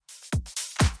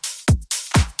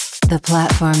The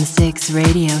Platform 6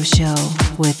 radio show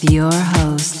with your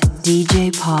host,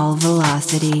 DJ Paul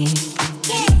Velocity.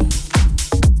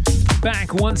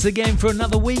 Back once again for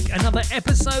another week, another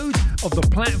episode of the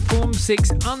Platform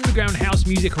 6 Underground House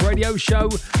Music Radio Show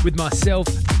with myself,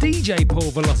 DJ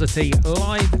Paul Velocity,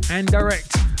 live and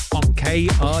direct on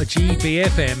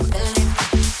KRGB-FM.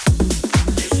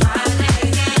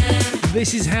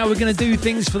 This is how we're going to do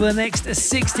things for the next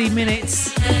 60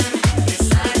 minutes.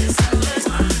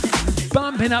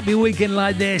 Bumping up your weekend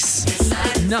like this.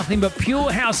 Nothing but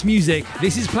pure house music.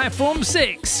 This is Platform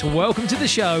 6. Welcome to the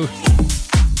show.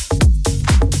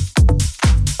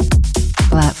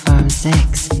 Platform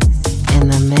 6 in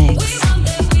the mix.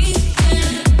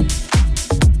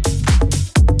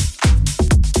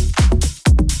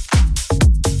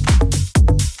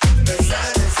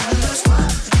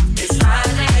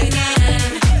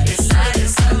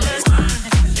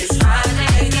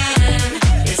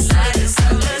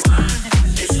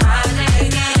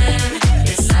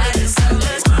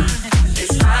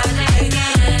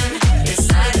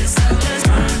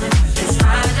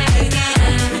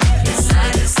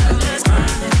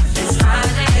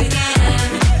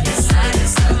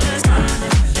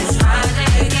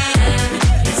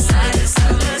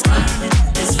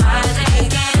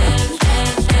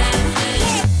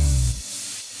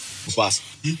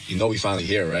 You know we finally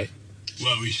here, right?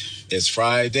 Well, It's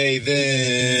Friday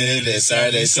then, it's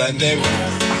Saturday, Sunday.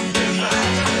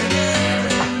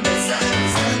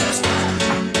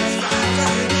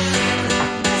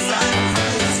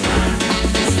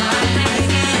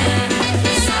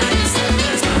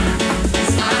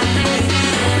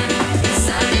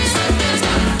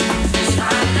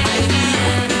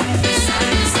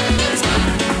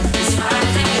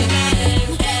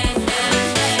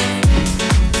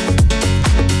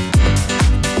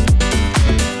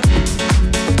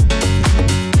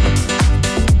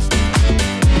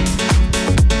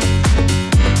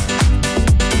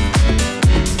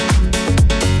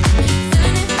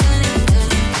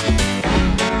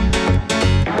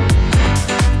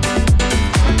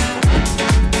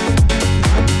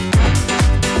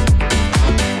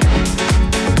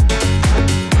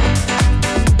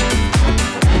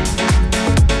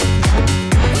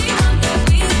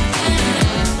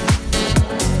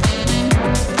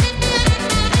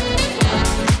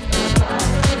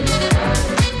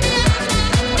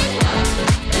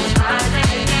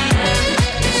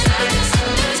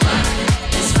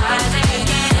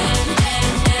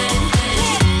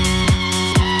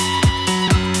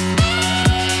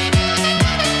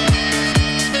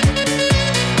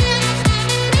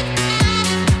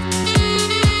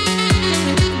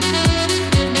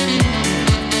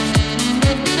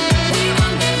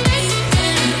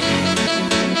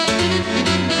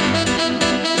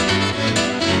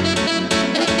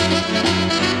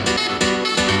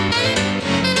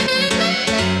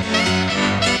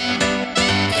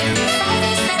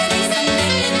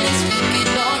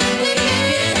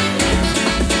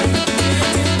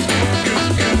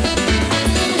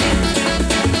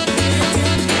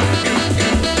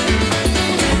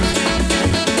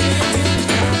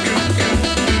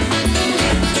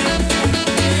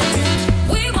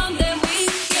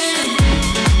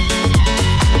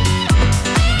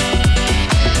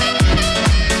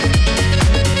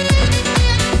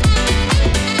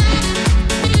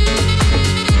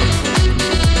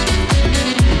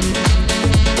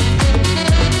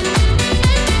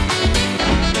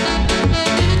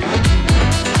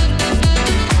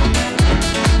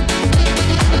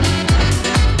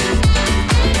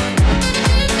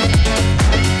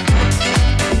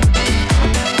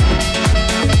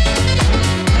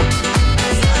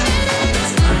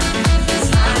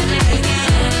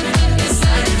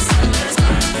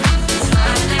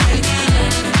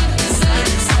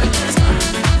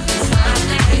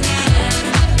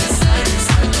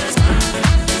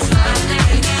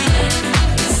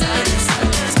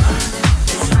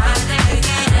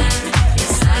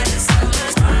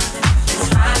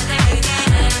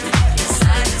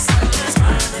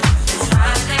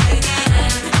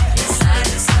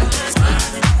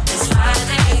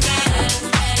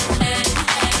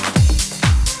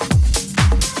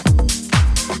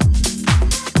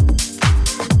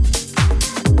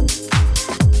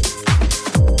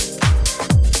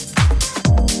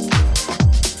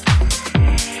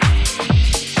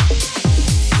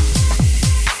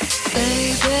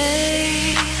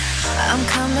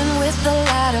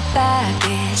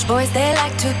 Boys, they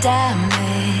like to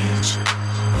damage.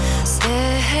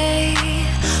 Stay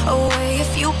away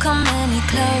if you come any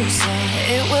closer.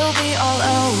 It will be all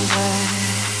over.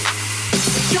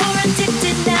 You're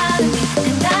addicted now to me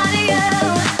and not to you.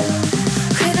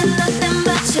 Craving love.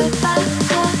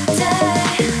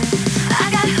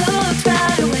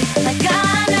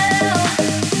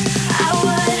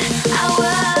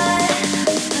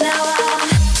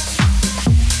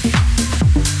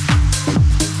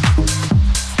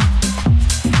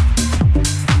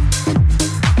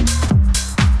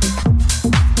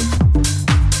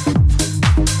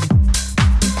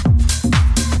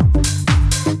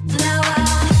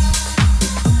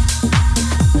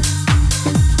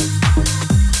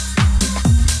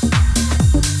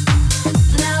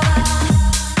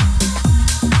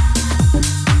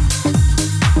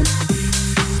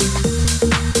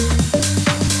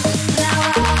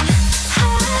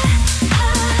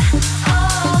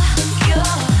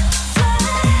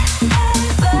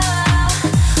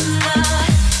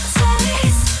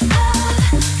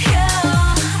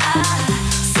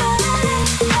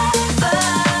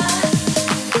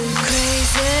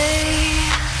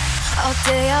 All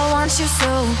day I want you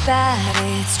so bad,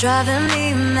 it's driving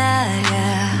me mad,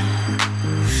 yeah.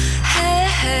 Hey,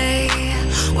 hey,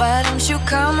 why don't you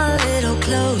come a little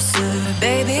closer?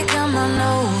 Baby, come on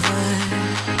over.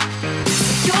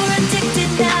 You're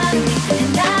addicted now to me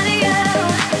and I to you.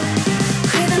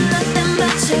 Craving nothing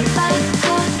but your body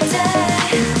all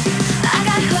day. I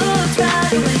got hooked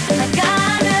right away, like I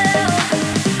knew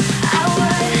I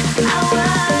would. Now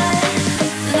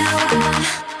I'm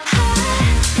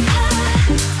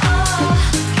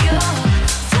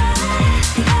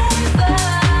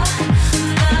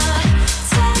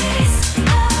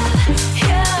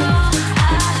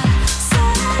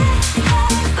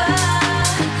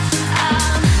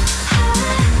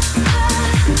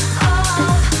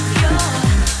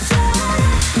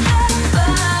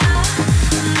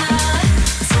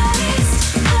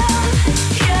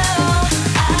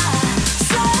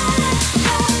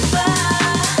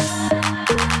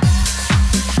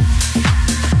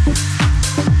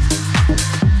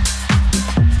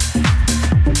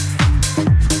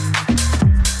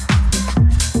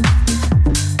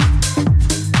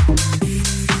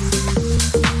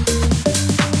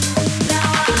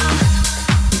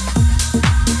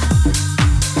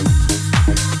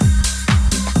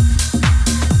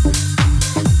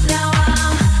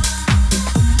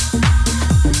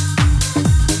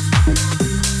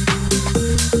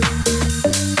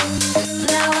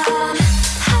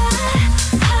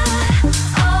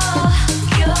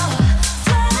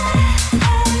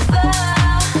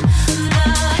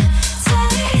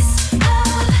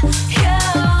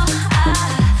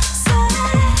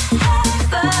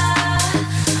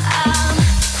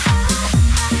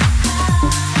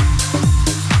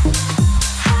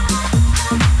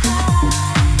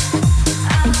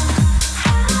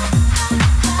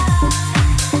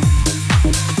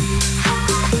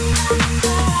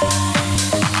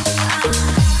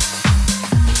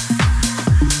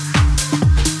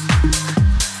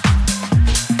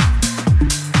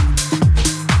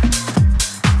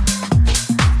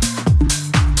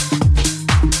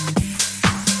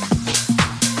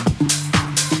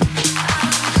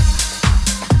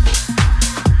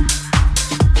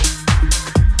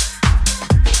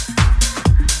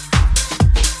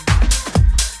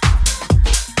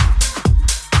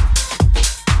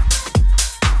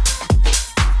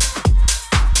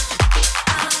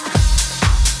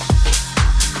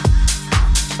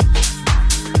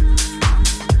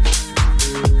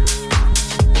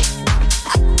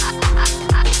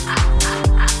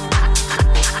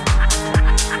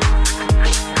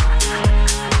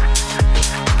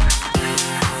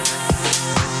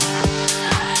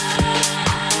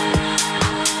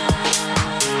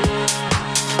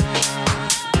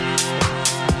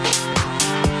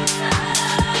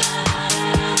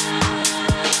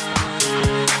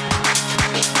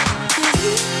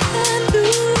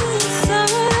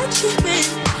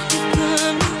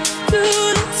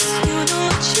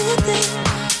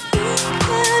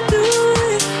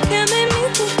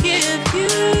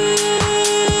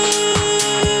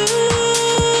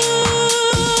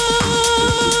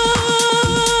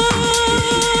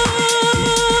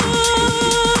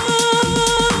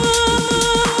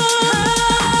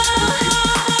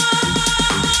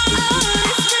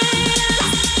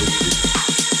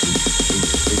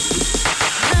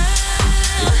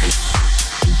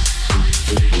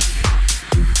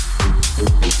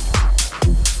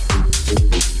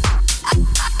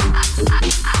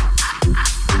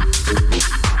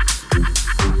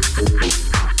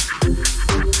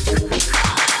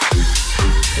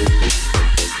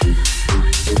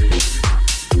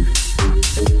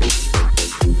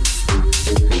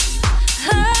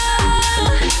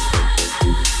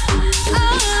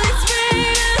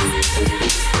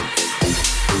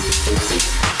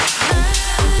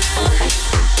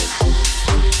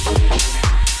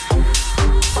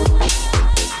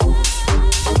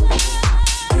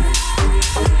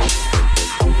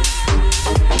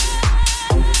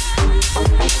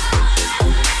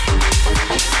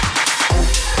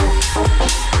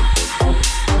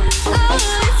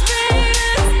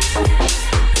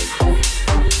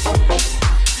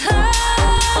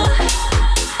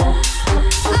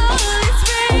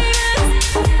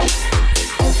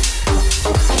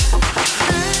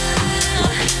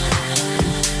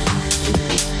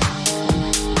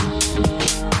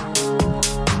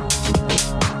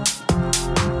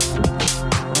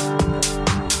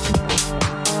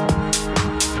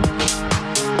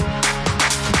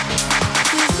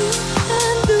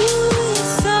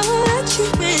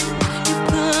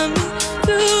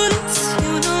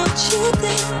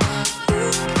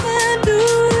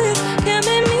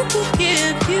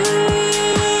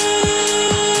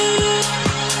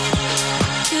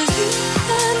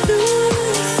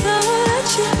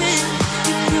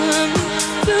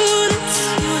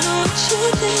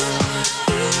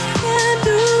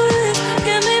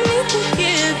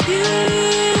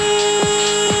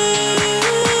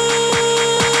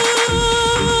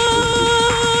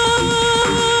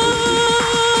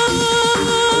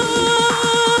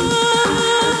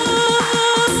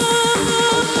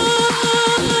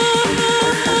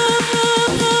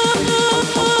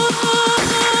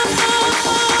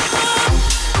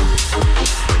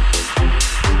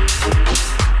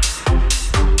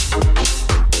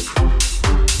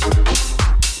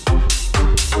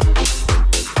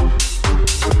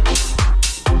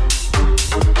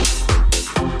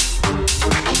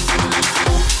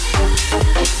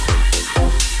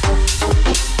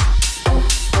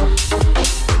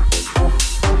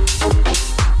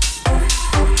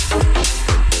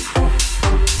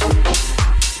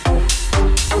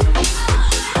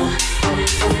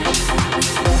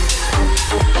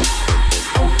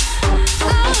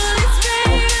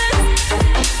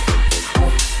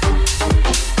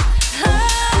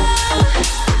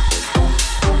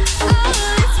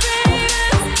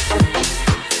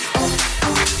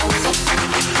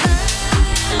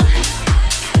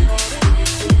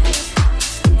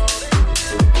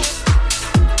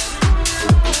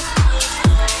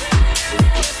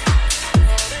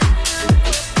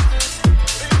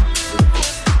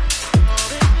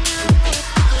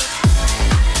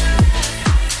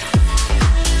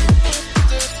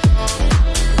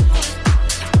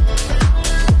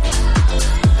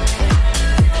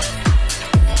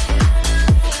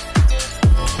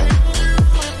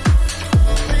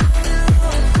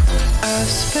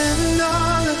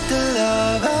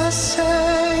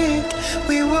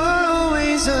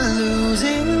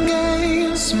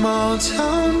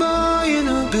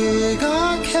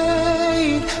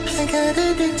got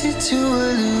addicted to a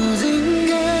losing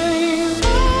game.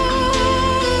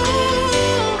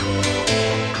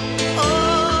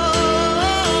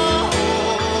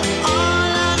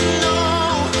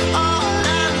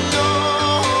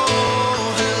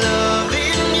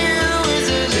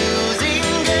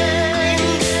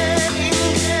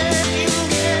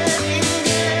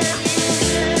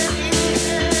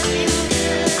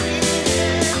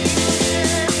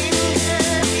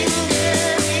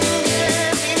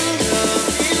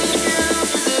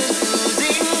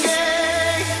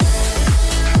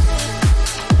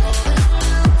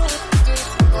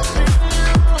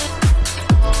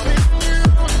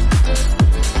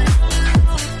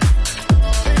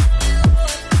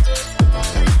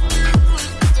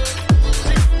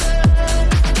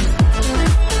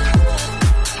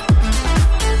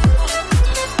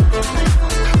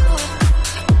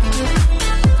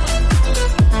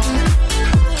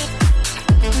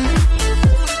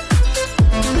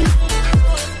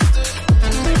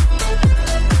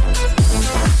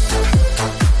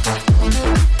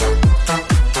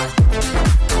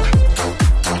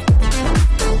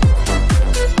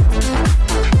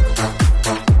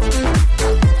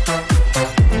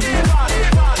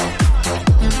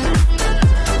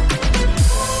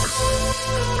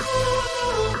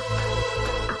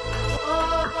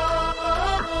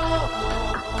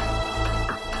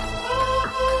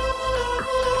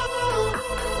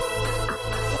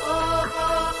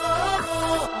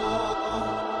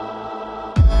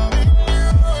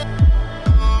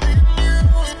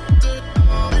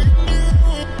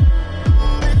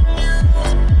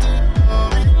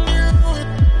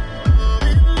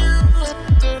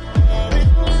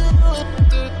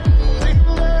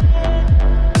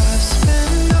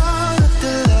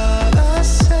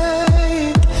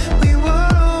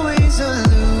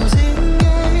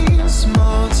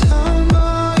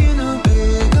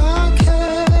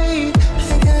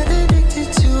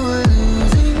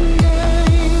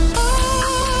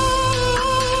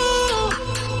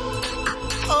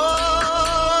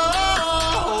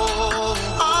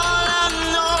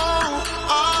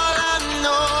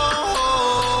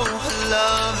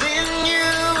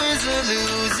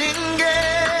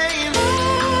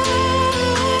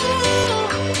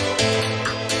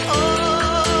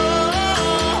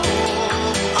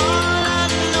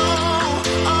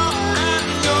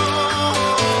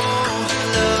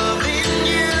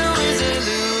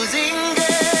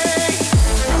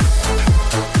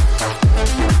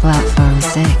 Platform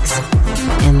 6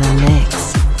 in the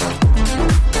mix.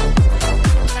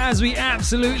 As we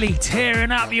absolutely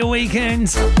tearing up your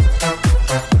weekend,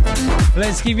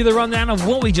 let's give you the rundown of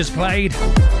what we just played.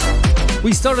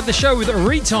 We started the show with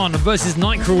Riton versus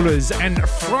Nightcrawlers and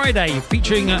Friday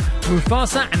featuring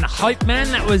Mufasa and Hype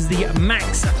Man. That was the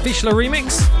Max Fischler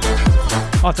remix.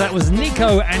 After that was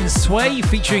Nico and Sway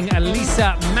featuring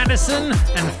Elisa Madison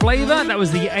and Flavor. That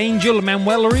was the Angel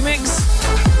Manuel remix.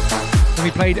 We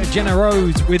played Jenna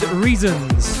Rhodes with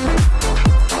Reasons.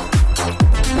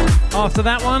 After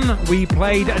that one, we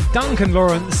played Duncan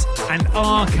Lawrence and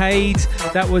Arcade.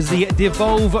 That was the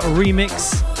Devolve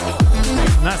remix.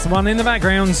 And that's the one in the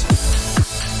background.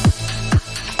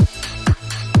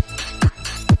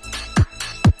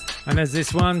 And as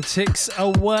this one ticks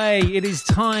away, it is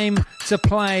time to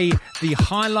play the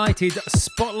highlighted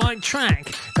spotlight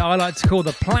track that I like to call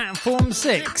the Platform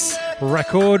 6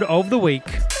 Record of the Week.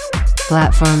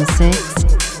 Platform 6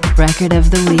 Record of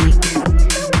the Week.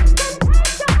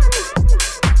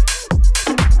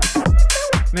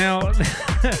 Now,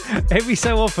 every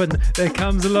so often there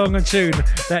comes along a tune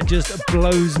that just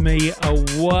blows me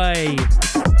away.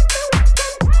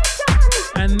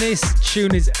 And this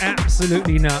tune is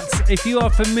absolutely nuts. If you are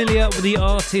familiar with the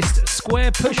artist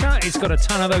Square Pusher, it's got a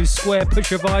ton of those Square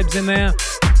Pusher vibes in there.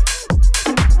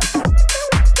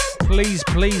 Please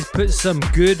put some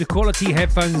good quality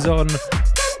headphones on.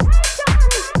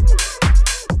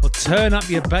 Or turn up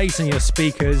your bass and your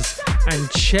speakers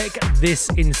and check this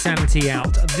insanity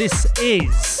out. This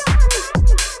is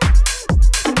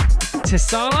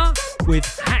Tessala with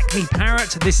Hackney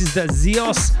Parrot. This is the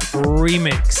Zeos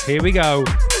remix. Here we go.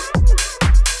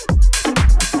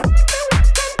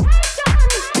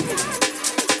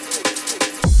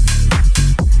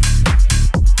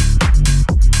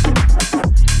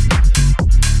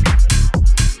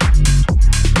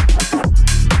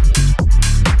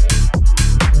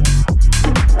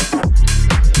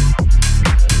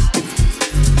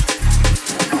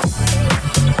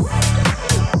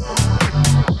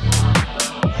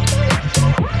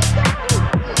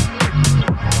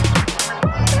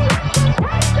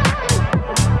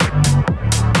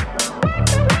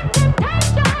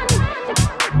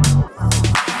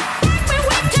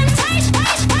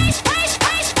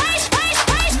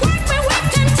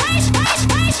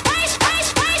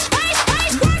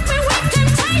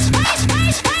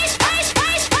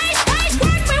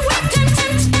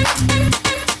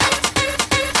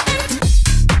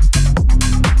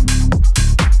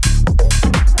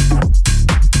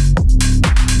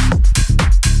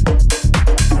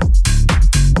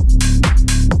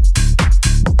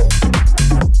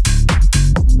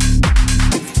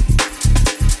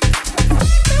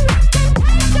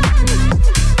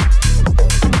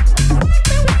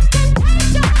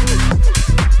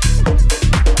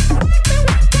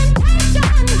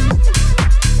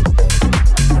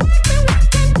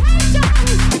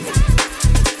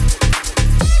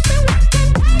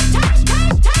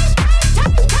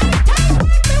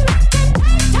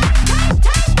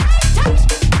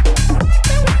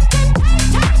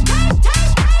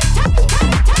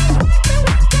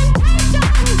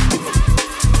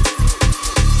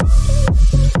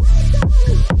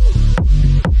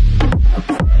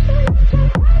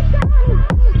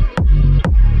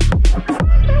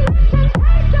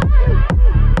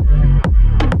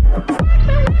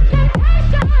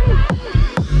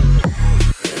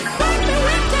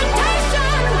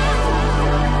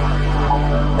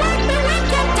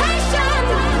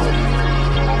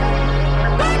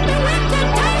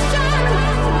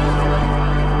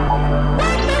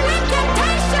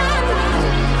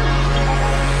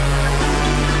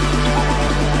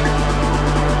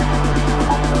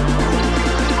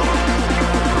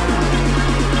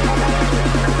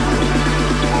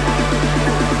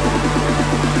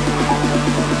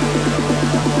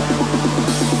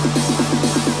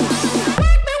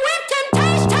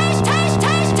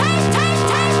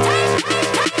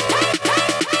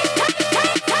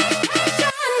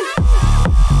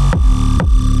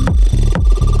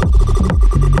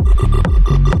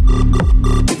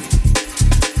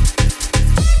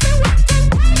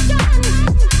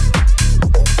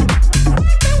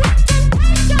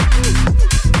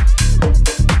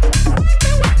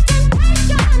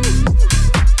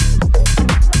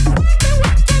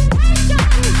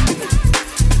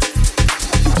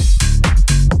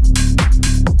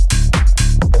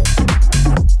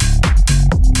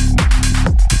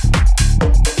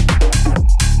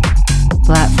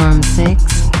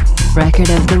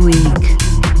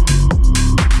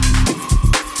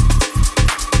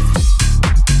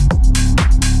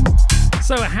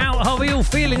 we all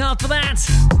feeling after that?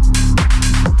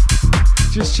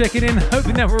 Just checking in,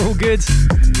 hoping that we're all good.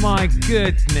 My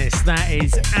goodness, that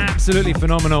is absolutely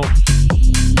phenomenal.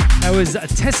 That was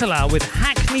Tesla with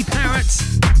Hackney Parrot.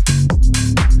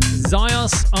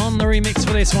 Zios on the remix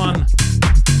for this one.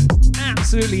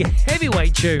 Absolutely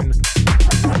heavyweight tune.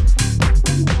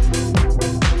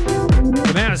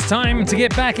 But now it's time to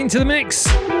get back into the mix.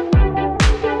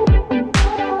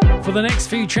 For the next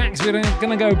few tracks, we're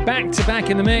going to go back to back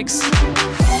in the mix.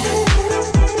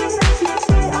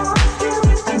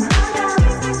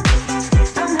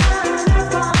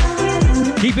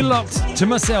 Keep it locked to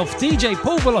myself, DJ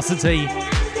Paul Velocity,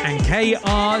 and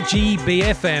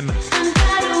KRGBFM.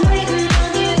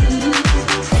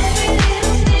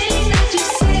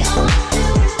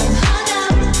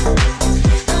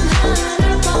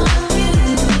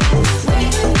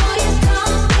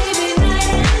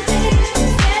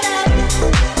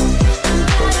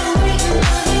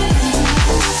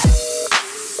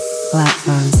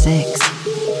 Platform 6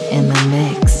 in the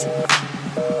mix.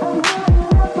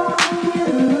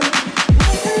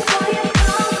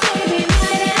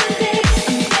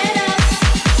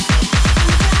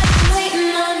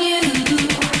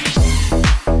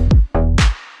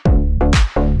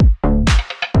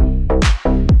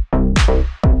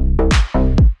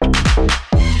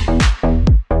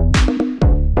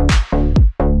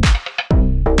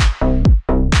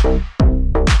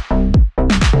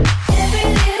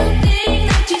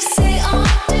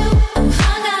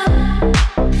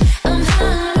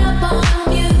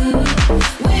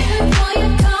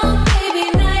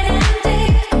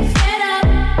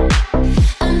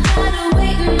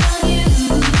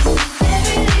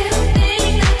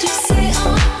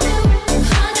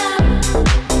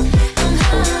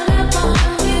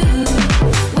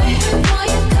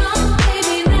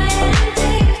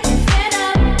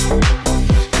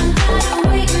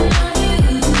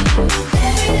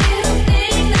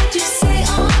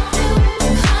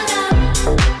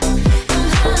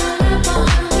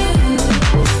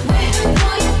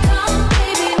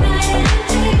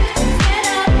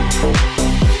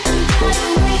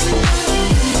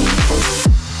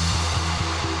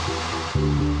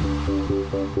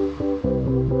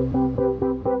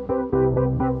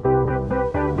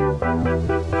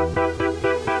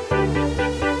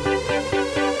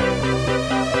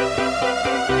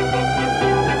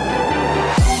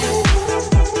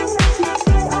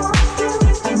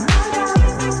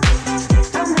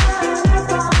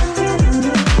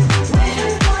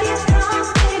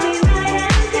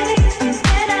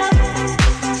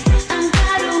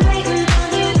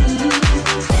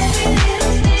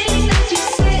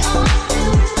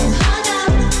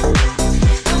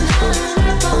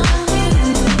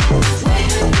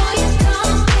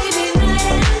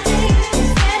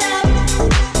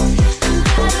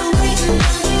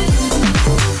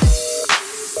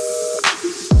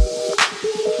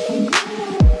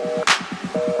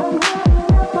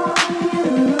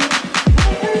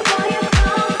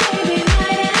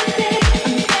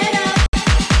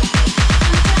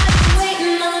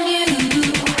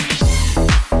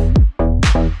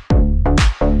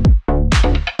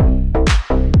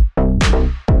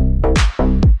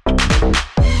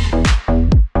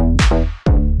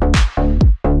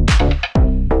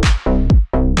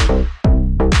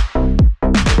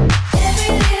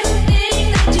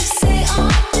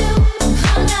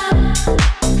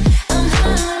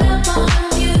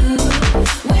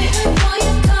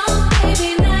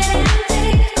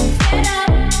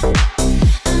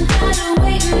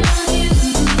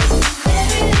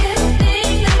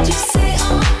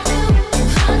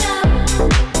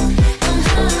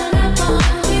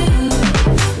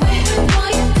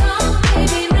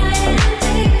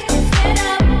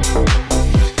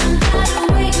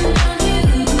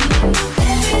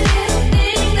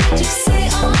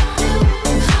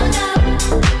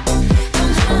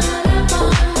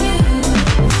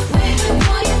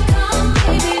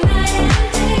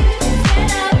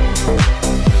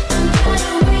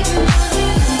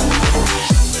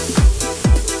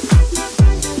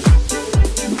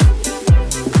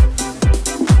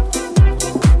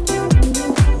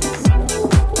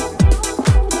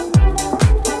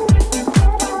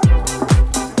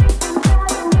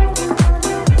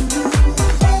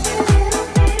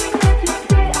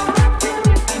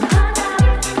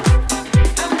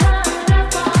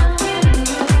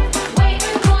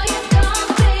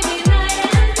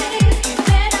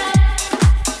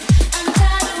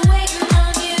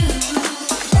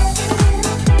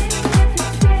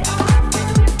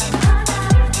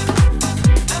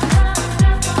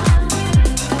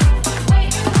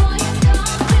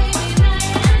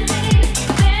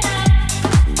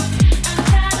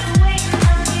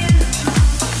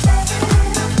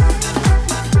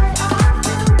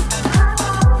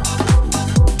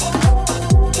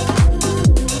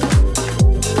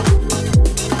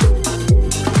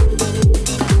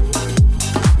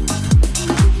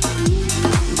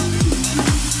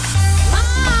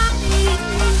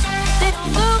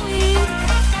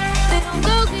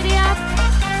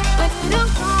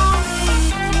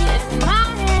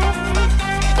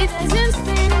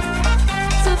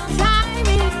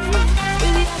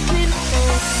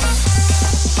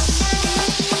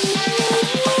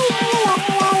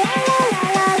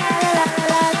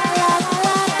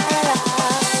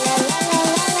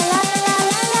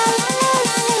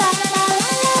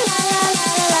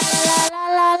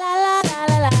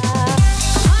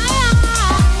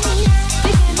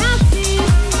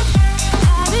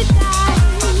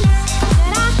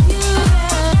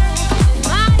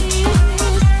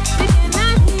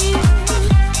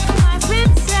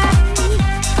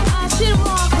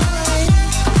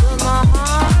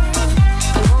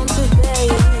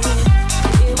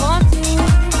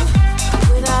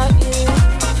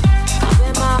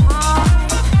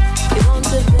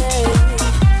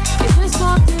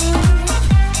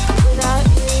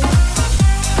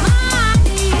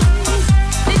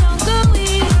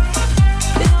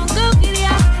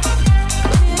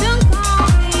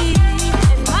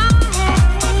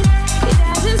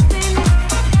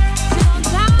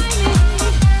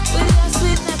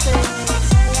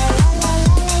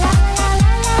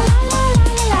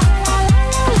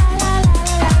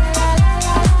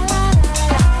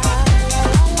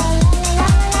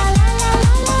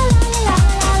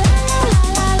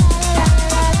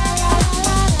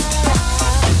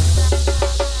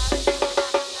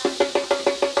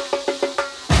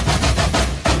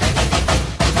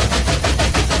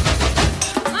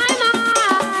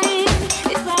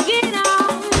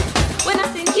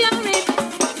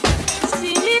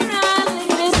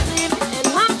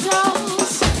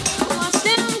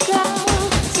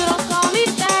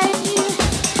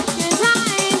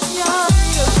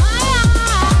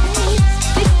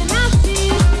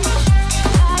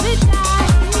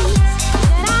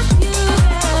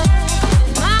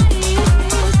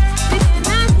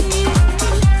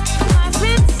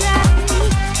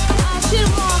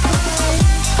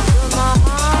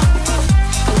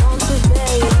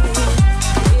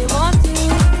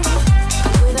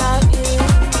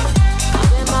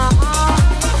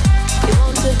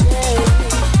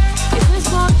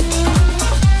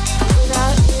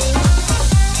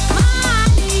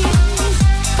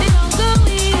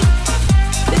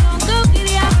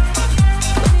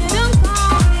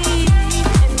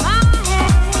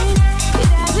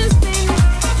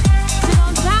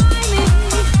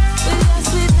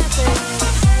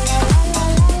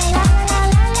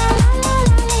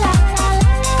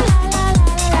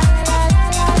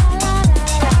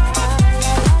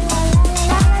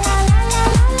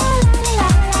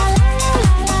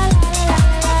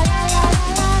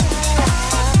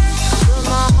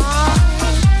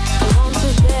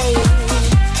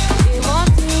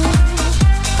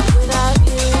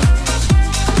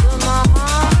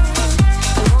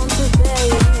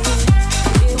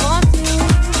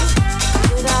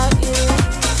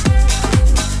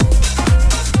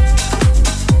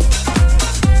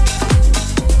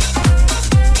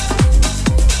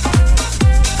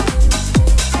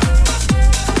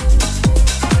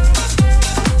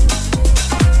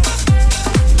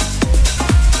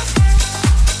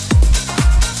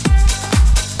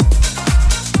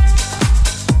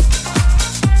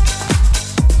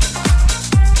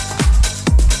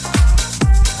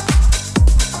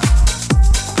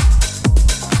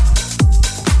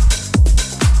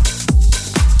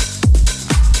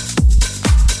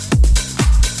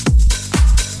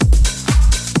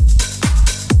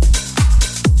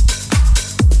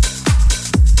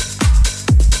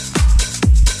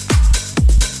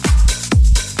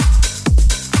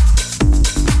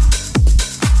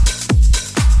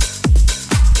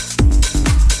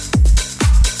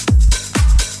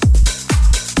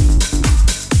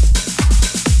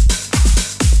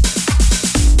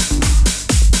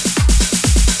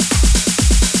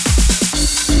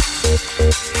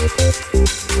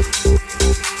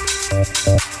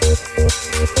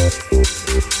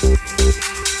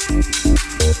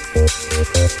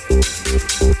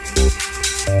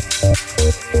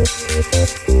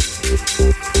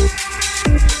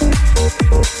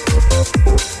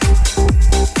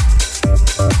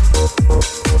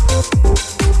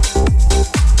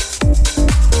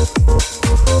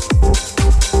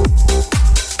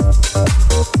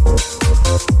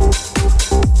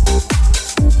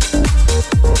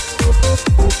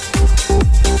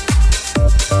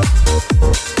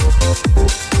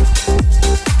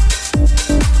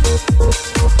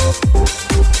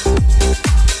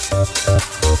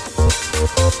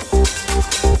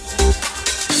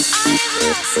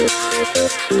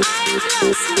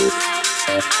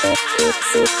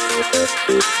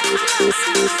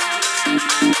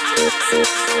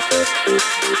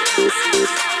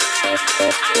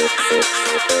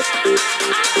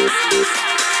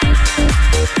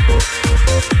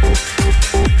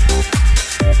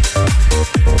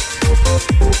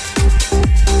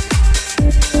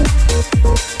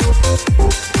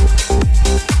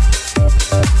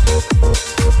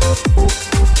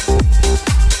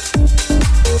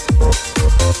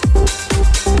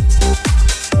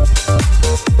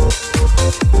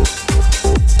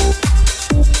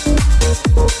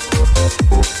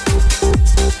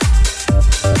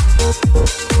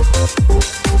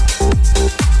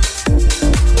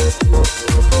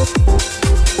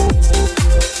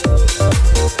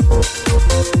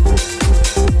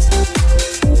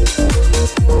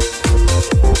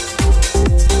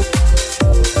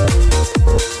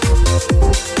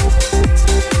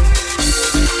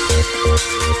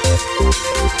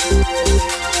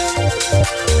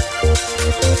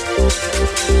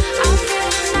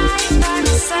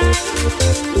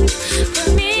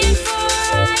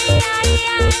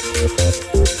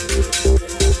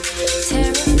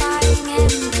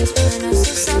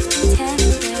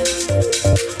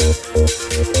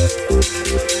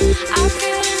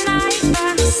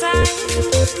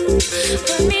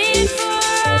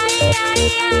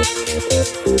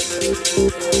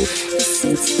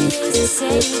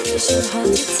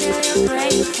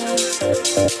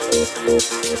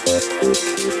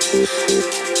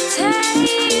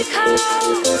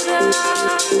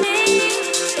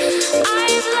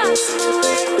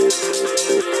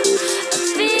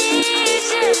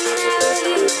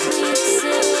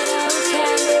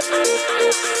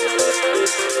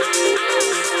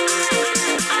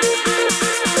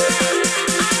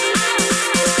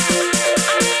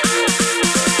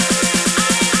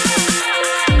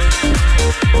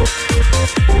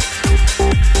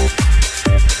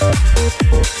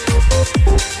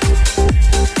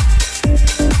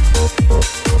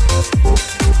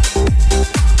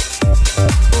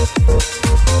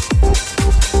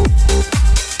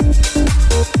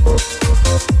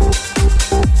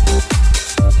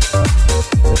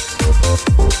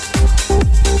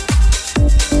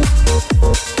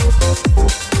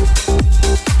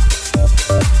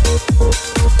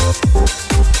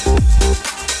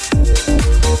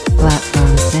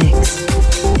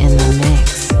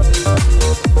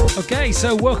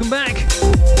 So welcome back.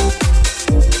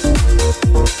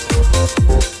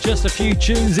 Just a few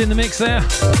tunes in the mix there.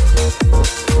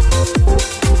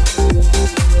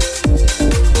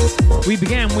 We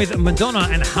began with Madonna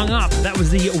and Hung Up. That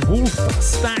was the Wolf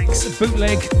Stacks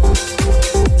bootleg.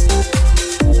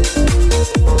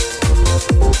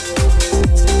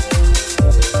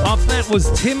 After that was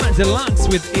Tim Deluxe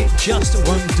with It Just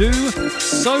Won't Do.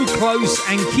 So Close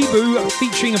and Kibu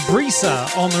featuring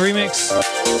Brisa on the remix.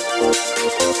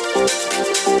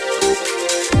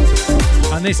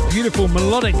 And this beautiful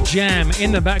melodic jam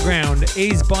in the background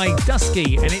is by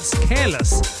Dusky and it's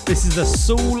Careless. This is the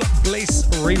Soul Bliss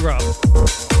re-rub.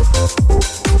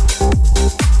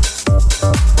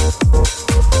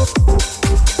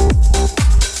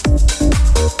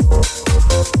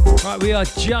 Right, we are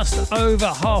just over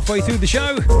halfway through the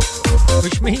show,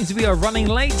 which means we are running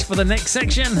late for the next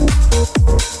section,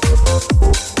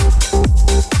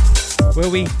 where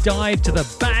we dive to the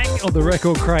back of the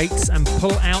record crates and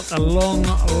pull out a long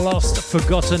lost,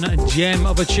 forgotten gem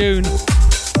of a tune.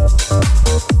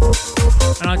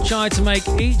 And I try to make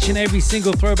each and every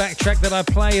single throwback track that I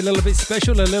play a little bit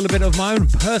special, a little bit of my own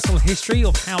personal history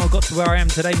of how I got to where I am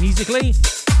today musically.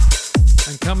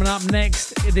 And coming up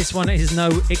next, this one is no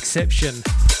exception.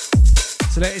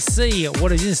 So let's see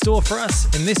what is in store for us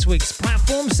in this week's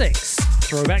Platform 6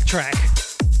 throwback track.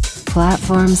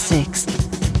 Platform 6,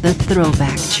 the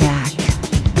throwback track.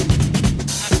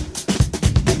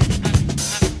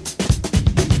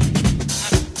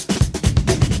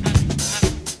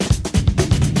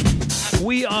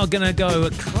 We are going to go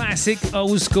classic,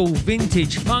 old school,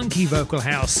 vintage, funky vocal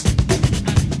house.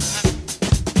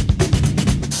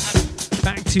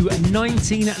 Back to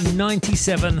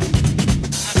 1997.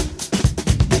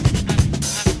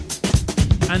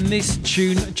 And this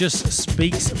tune just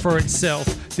speaks for itself.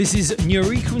 This is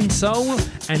Nurikun Soul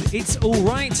and It's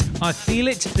Alright, I Feel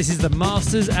It. This is the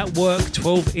Masters at Work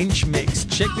 12-inch mix.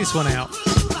 Check this one out.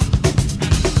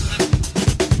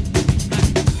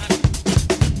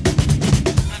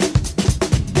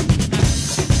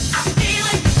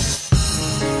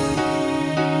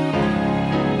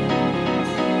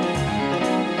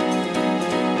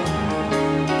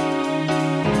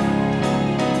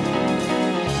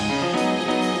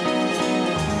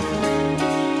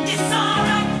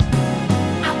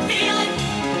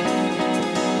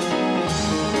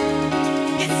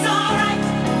 It's alright,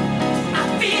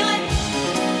 I feel it.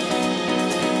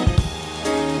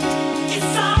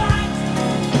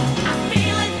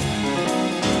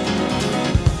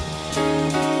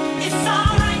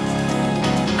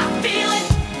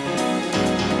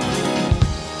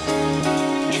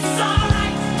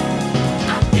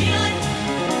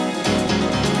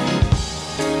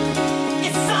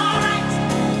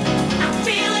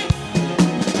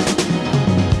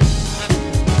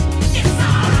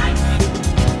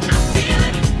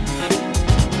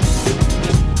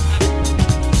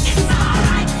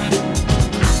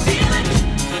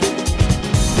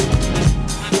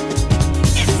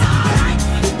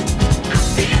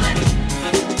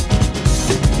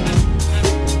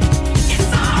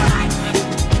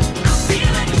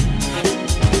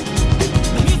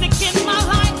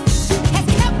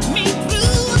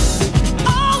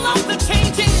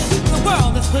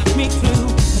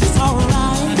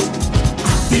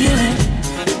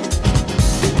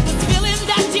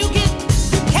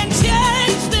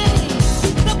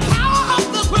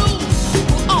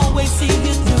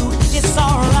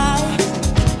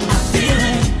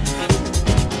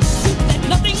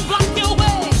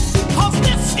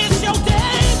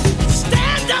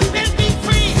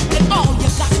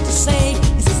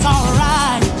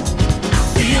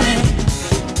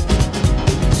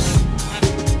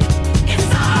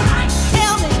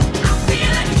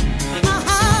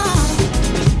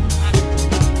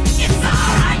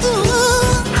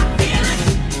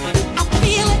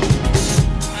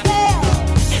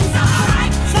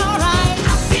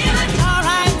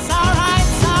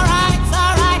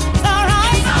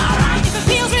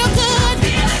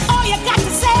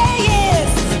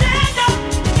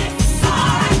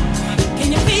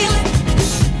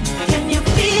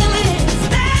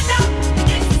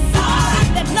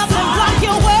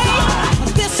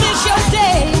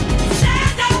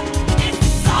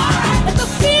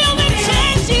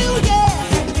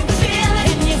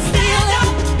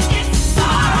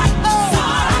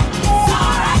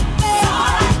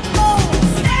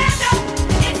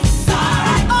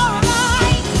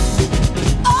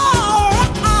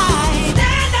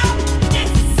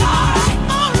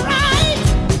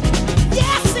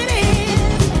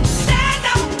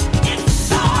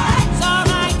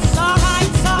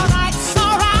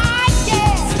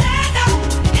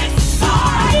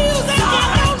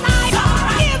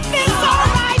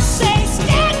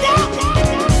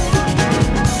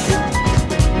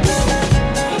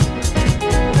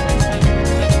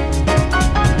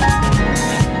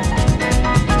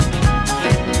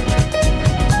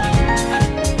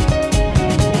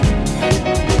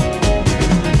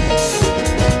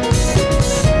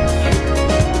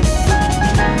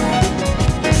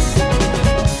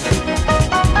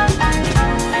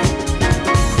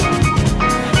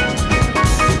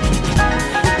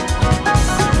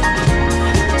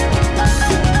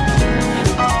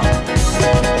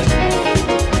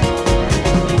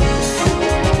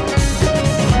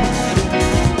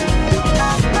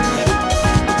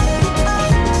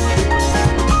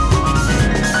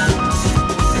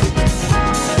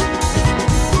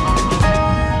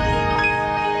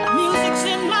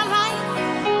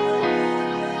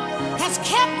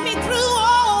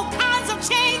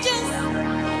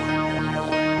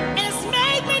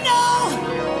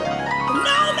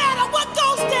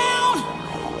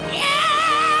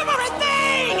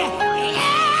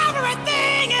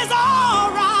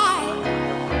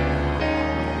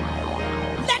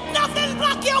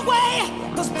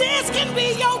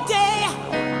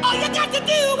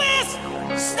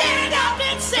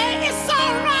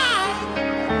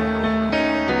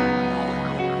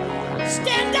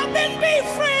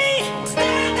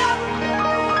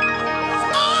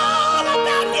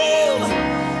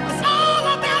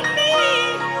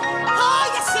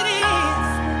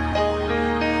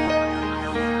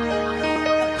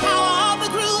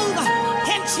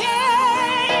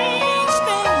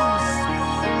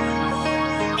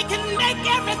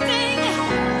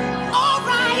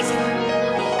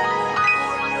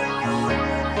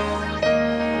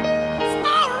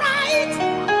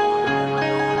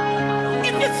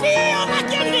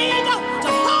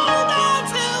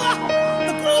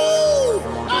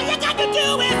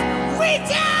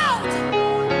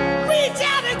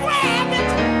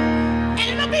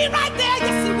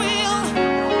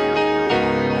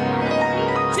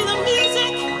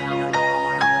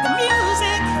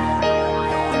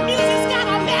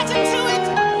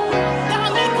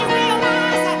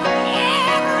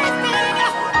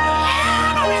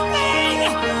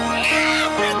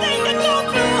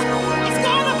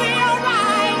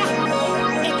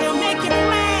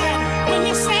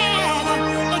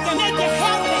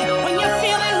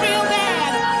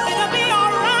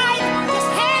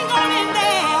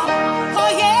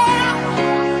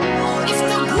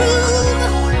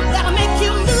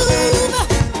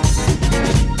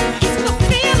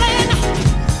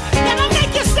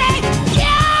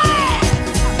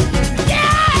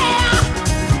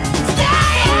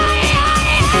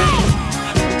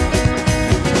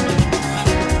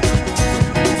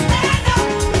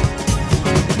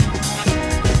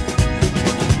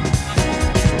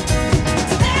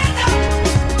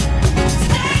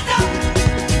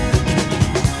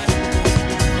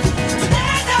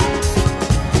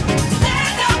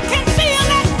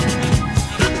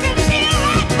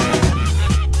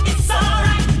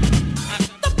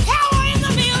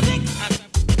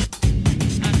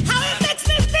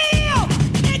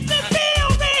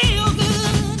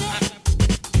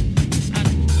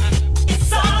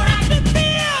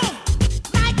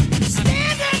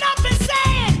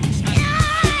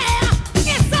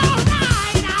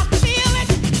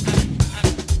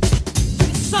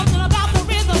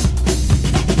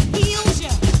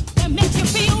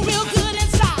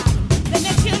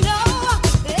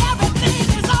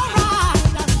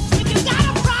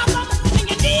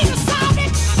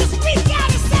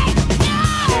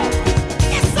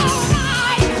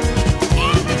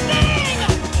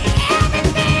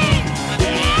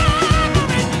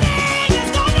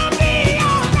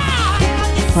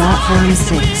 Platform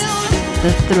 6,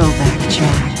 the throwback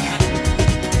track.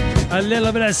 A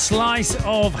little bit of slice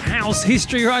of house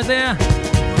history right there.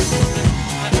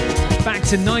 Back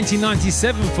to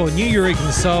 1997 for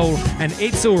Nuyorican Soul and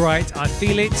It's Alright, I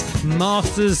Feel It,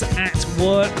 Masters at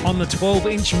Work on the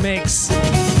 12-inch mix.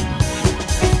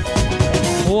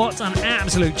 What an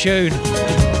absolute tune.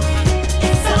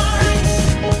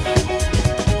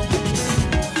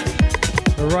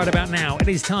 Right about now, it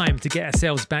is time to get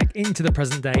ourselves back into the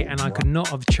present day, and I could not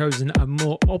have chosen a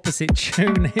more opposite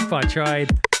tune if I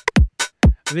tried.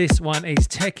 This one is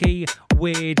techie,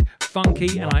 weird,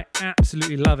 funky, and I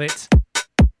absolutely love it.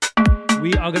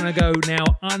 We are going to go now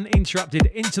uninterrupted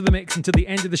into the mix until the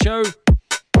end of the show.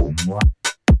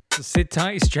 So sit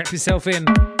tight, strap yourself in.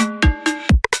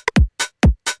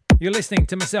 You're listening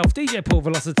to myself, DJ Paul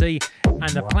Velocity, and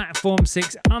the Platform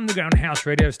 6 Underground House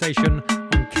radio station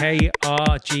on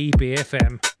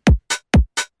KRGB-FM.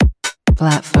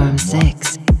 Platform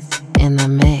 6 in the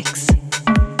mix.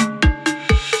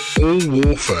 All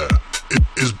warfare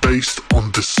is based on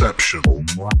deception. All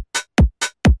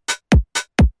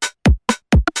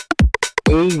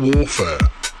warfare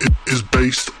is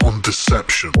based on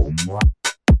deception.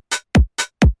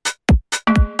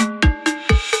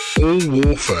 All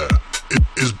warfare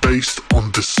is based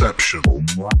on deception.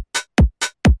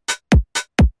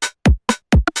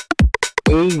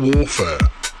 All warfare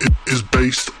is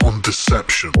based on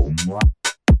deception.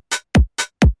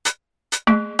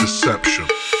 Deception.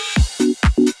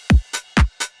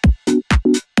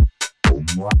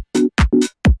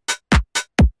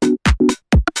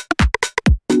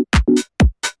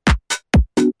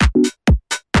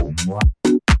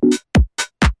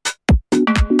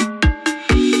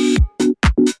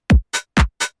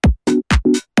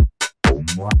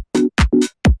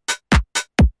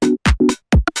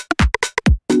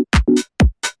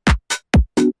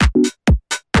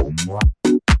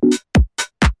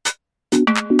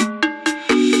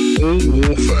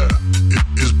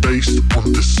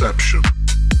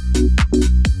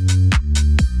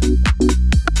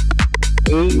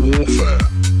 All warfare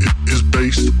is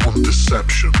based on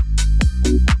deception.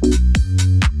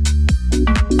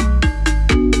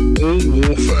 All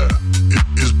warfare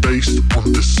is based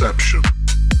on deception.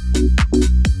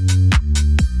 All warfare is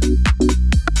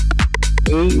based on deception.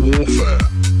 All warfare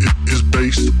is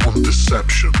based on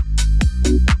deception.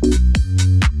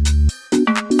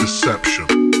 Deception.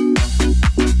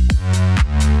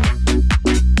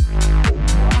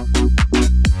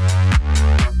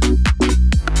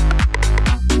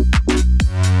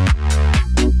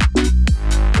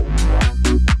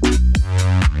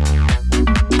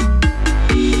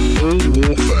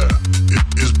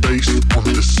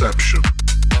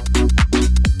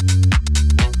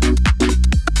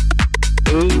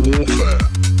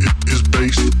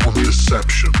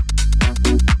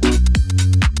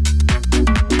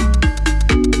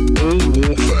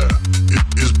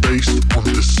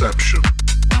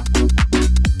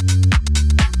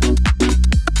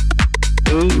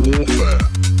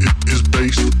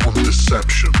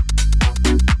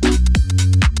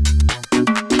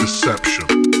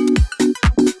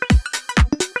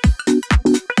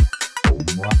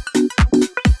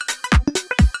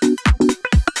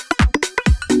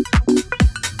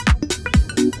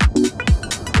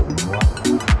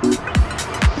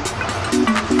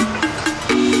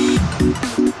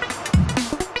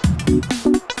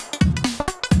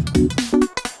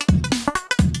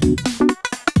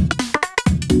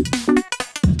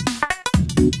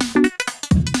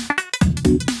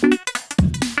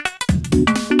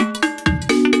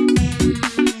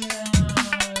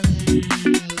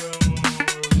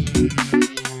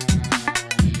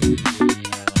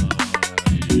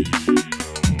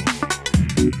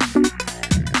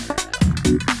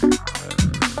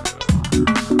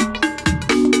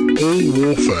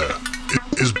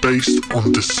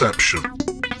 Deception.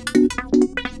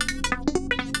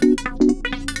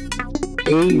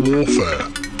 All warfare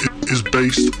is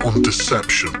based on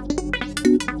deception.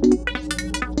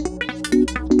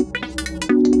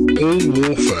 All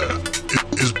warfare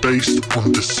is based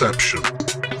on deception.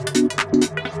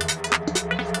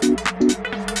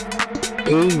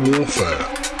 All warfare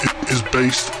is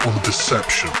based on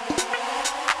deception.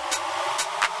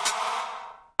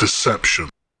 Deception.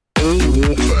 All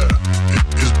warfare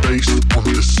is based on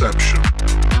deception.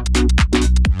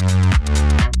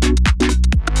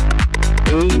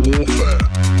 All warfare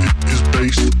is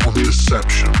based on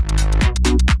deception.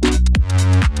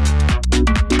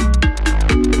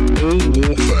 All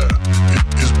warfare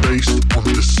is based on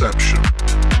deception.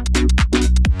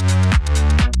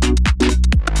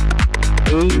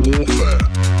 All warfare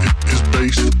is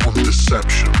based on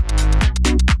deception.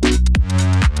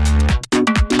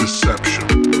 Deception.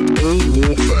 All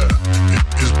warfare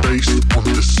is based on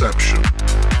deception.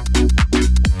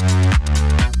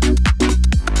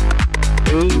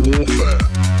 All warfare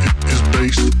is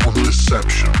based on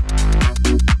deception.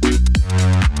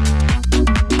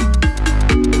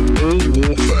 All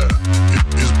warfare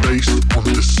is based on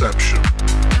deception.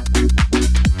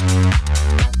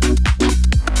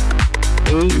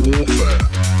 All warfare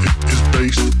is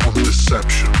based on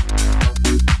deception.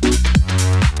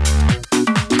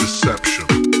 Deception.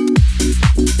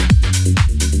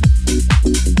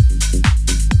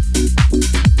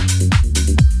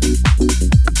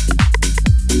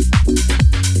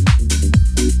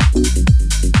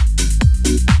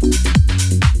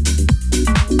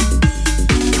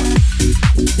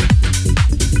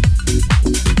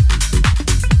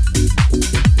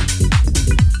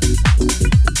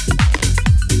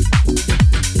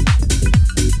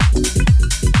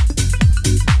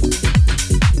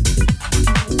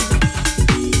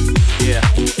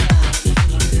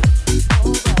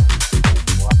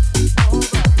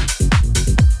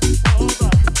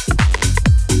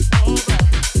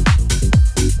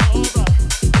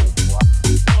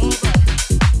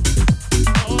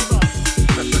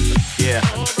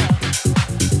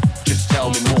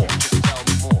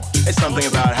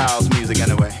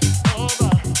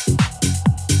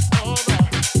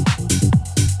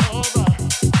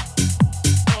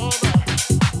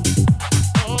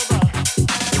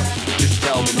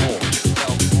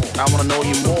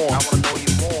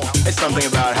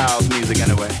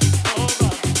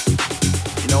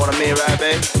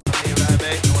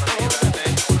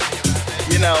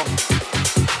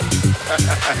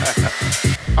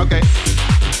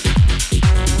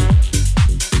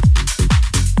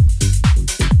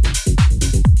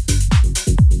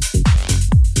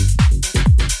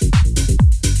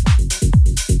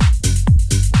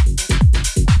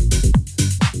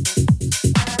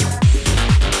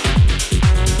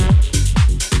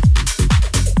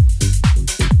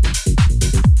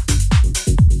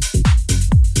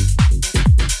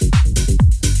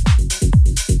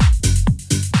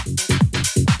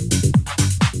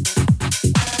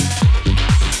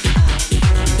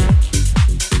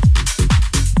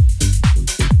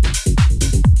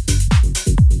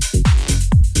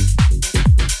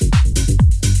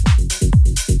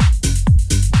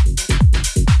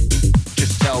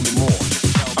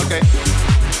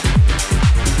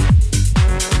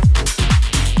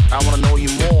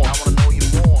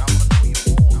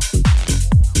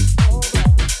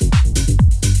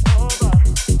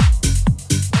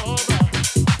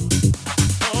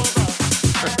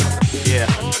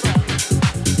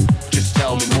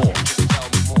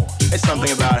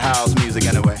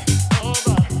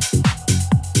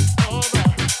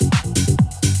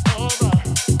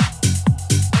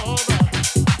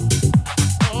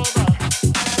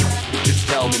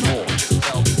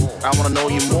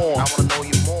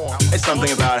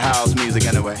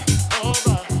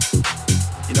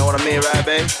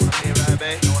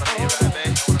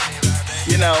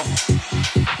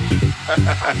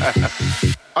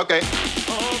 Okay.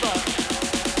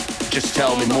 Just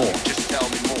tell me more. Just tell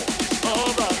me more.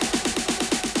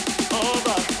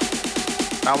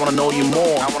 I wanna know you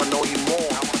more. I wanna know you more.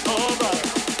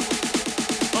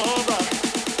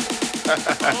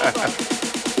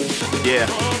 Yeah.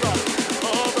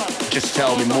 Just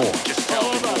tell me more. Just tell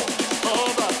me more.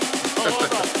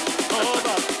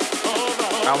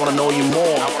 I wanna know you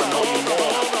more. I wanna know you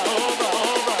more.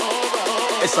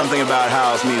 It's something about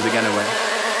house music anyway.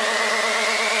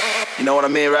 You know what I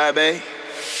mean, right, babe?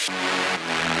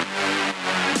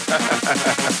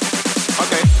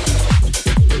 Okay.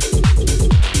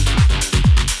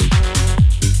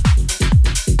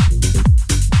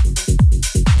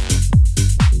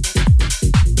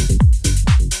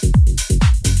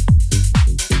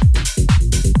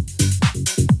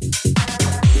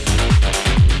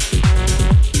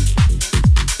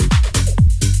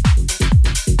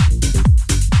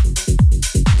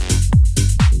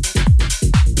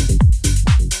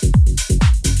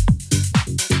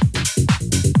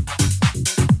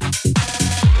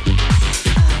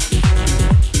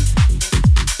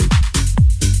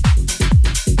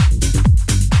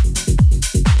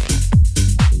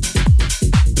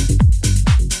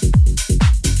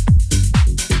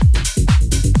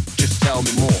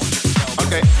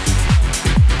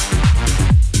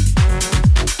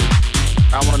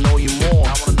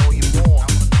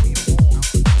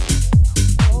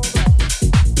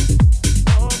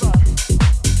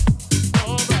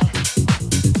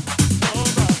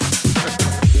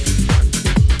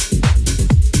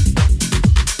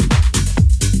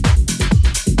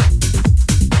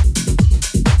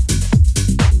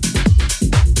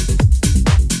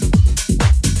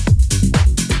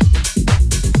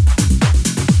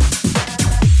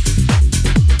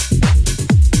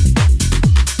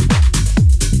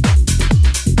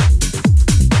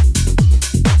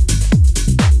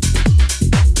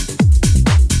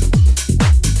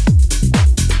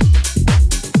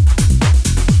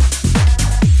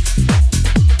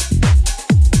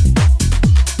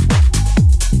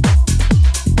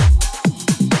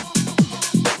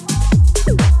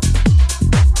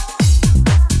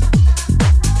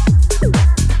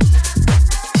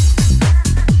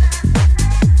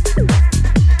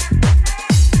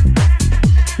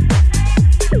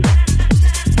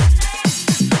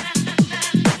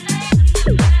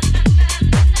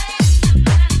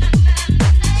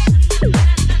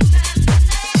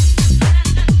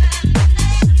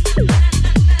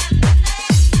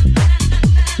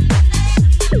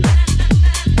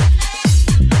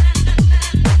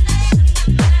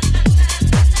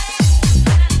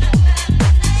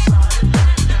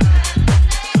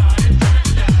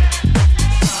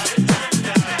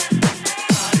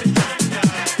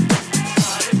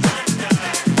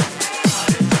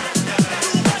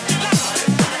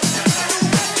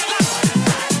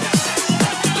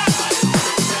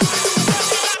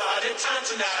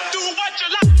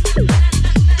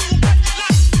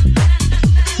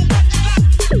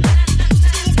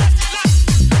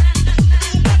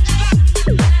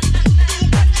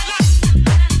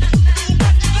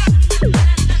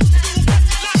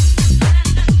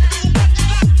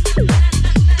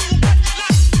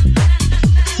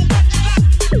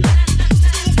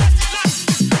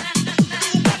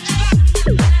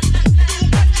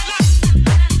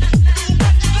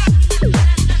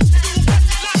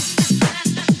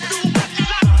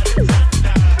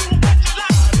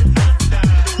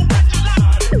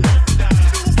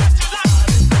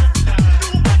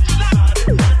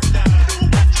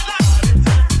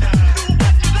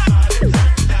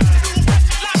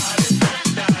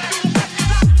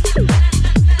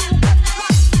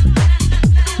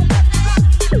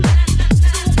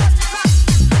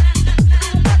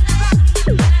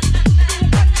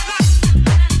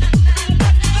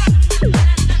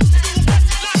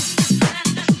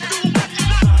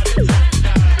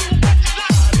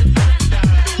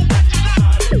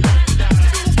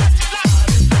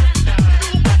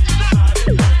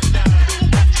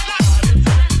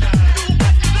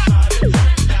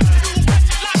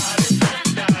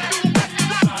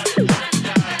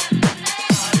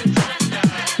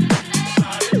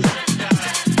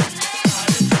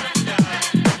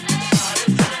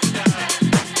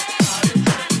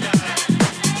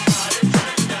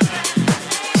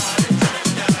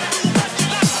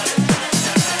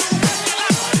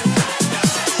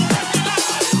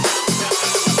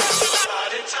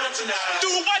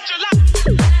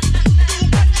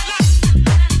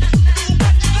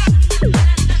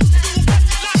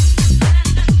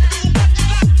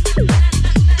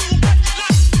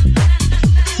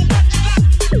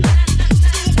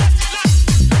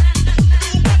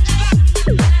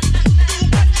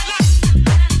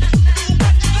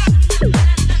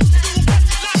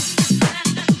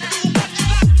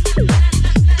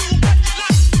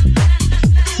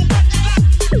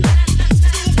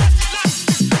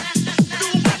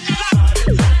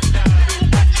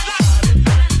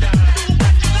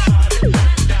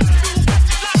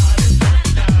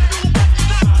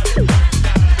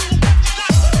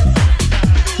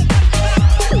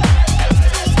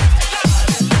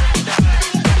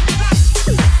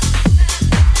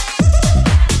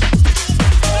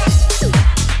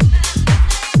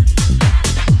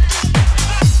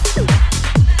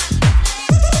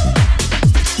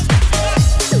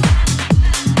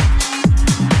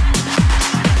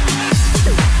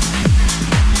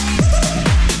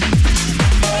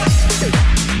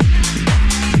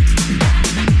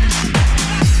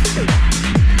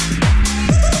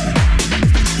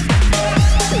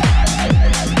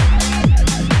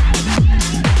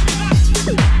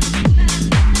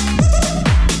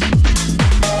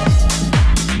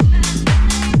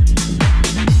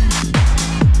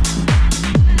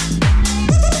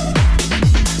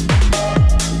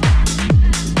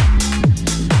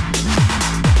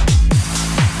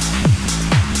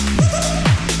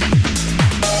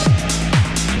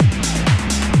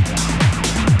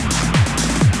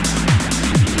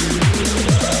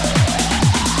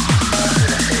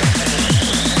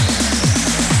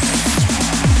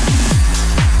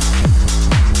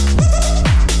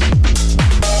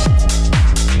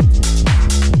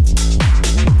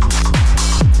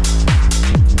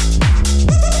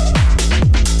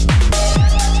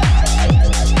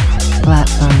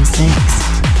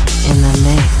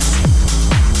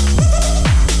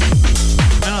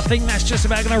 think that's just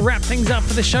about going to wrap things up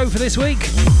for the show for this week.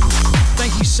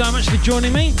 Thank you so much for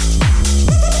joining me.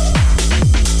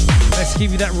 Let's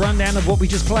give you that rundown of what we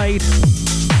just played.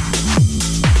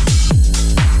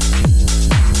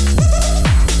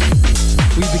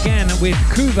 We began with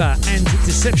Kuva and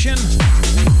Deception.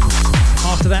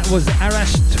 After that was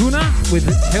Arash Tuna with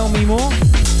Tell Me More.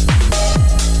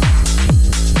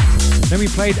 Then we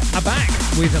played Abak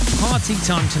with Party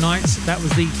Time Tonight. That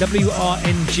was the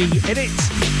WRNG edit.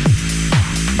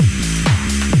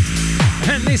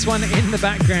 And this one in the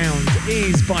background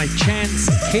is by Chance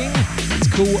King. It's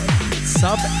called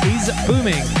Sub Is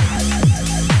Booming.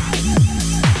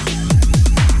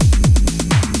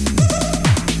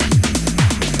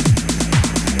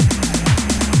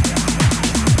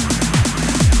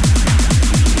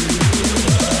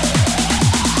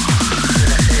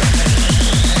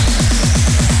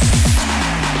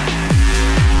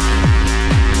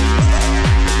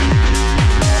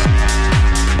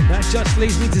 Just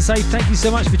leaves me to say thank you so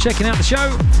much for checking out the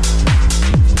show.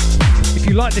 If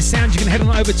you like this sound, you can head on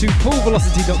over to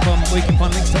paulvelocity.com where you can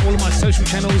find links to all of my social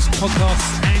channels,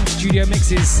 podcasts and studio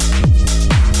mixes.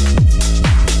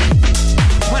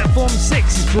 Platform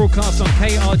 6 is broadcast on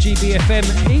KRGB FM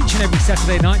each and every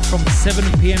Saturday night from 7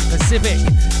 p.m. Pacific.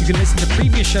 You can listen to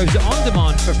previous shows on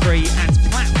demand for free at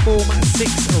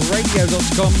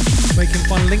platform6radio.com where you can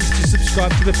find links to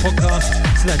subscribe to the podcast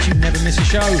so that you never miss a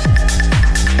show.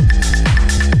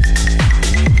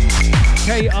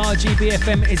 KRGB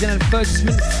FM is an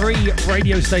advertisement-free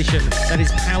radio station that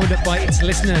is powered by its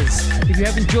listeners. If you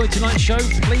have enjoyed tonight's show,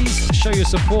 please show your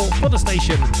support for the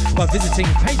station by visiting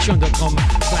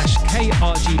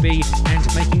patreon.com/KRGB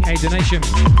and making a donation.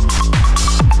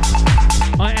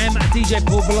 I am DJ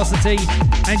Paul Velocity,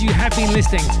 and you have been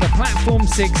listening to the Platform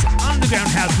 6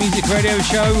 Underground House Music Radio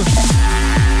Show.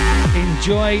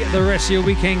 Enjoy the rest of your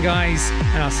weekend, guys,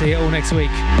 and I'll see you all next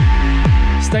week.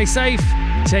 Stay safe,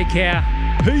 take care,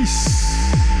 peace.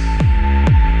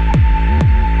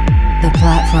 The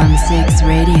Platform 6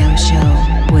 Radio Show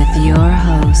with your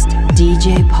host,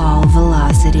 DJ Paul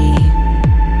Velocity.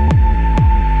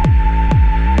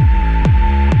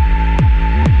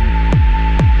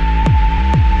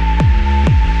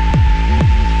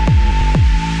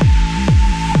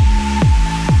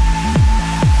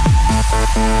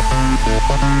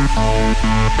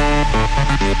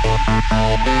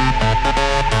 We'll be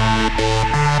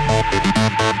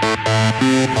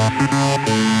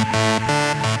right back.